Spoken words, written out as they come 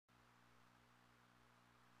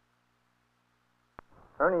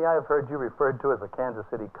Ernie, I've heard you referred to as a Kansas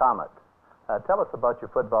City Comet. Tell us about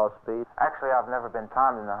your football speed. Actually, I've never been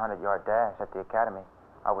timed in the 100-yard dash at the academy.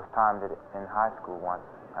 I was timed it in high school once,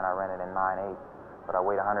 and I ran it in 9.8, but I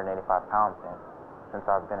weighed 185 pounds then. Since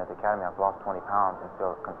I've been at the academy, I've lost 20 pounds and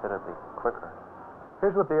feel considerably quicker.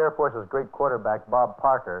 Here's what the Air Force's great quarterback, Bob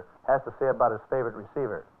Parker, has to say about his favorite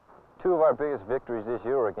receiver. Two of our biggest victories this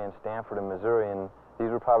year were against Stanford and Missouri, and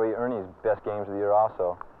these were probably Ernie's best games of the year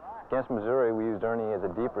also. Against Missouri, we used Ernie as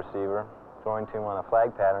a deep receiver, throwing to him on the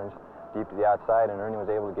flag patterns, deep to the outside, and Ernie was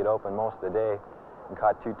able to get open most of the day and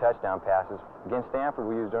caught 2 touchdown passes. Against Stanford,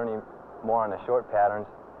 we used Ernie more on the short patterns,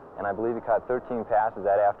 and I believe he caught 13 passes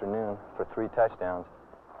that afternoon for 3 touchdowns.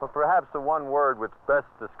 Well, perhaps the one word which best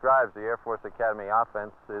describes the Air Force Academy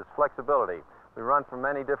offense is flexibility. We run from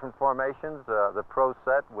many different formations, the pro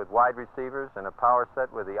set with wide receivers and a power set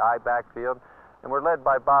with the I backfield, and we're led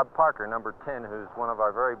by Bob Parker, number 10, who's one of our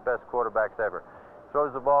very best quarterbacks ever. Throws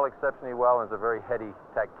the ball exceptionally well and is a very heady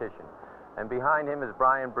tactician. And behind him is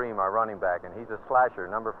Brian Bream, our running back, and he's a slasher,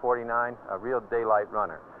 number 49, a real daylight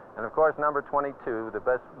runner. And of course, number 22, the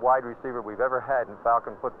best wide receiver we've ever had in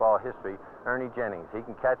Falcon football history, Ernie Jennings. He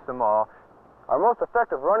can catch them all. Our most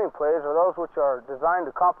effective running plays are those which are designed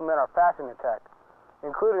to complement our passing attack.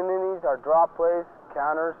 Included in these are draw plays,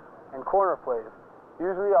 counters, and corner plays.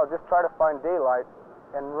 Usually I'll just try to find daylight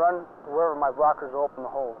and run wherever my blockers open the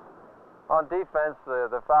holes. On defense,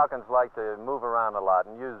 the Falcons like to move around a lot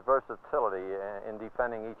and use versatility in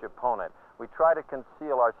defending each opponent. We try to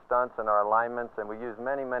conceal our stunts and our alignments, and we use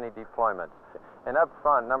many, many deployments. And up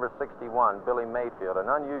front, number 61, Billy Mayfield, an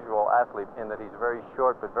unusual athlete in that he's very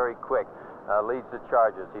short but very quick, leads the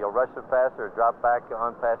charges. He'll rush the passer or drop back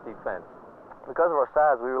on pass defense. Because of our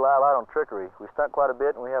size, we rely a lot on trickery. We stunt quite a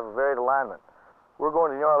bit, and we have a varied alignment. We're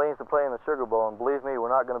going to New Orleans to play in the Sugar Bowl, and believe me,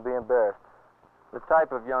 we're not going to be embarrassed. The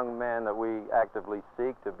type of young man that we actively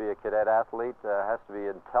seek to be a cadet athlete has to be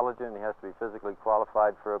intelligent, he has to be physically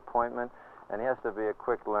qualified for appointment, and he has to be a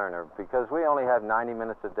quick learner, because we only have 90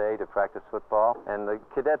 minutes a day to practice football, and the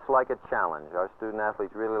cadets like a challenge. Our student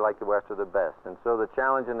athletes really like to go after the best, and so the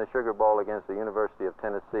challenge in the Sugar Bowl against the University of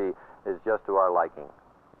Tennessee is just to our liking.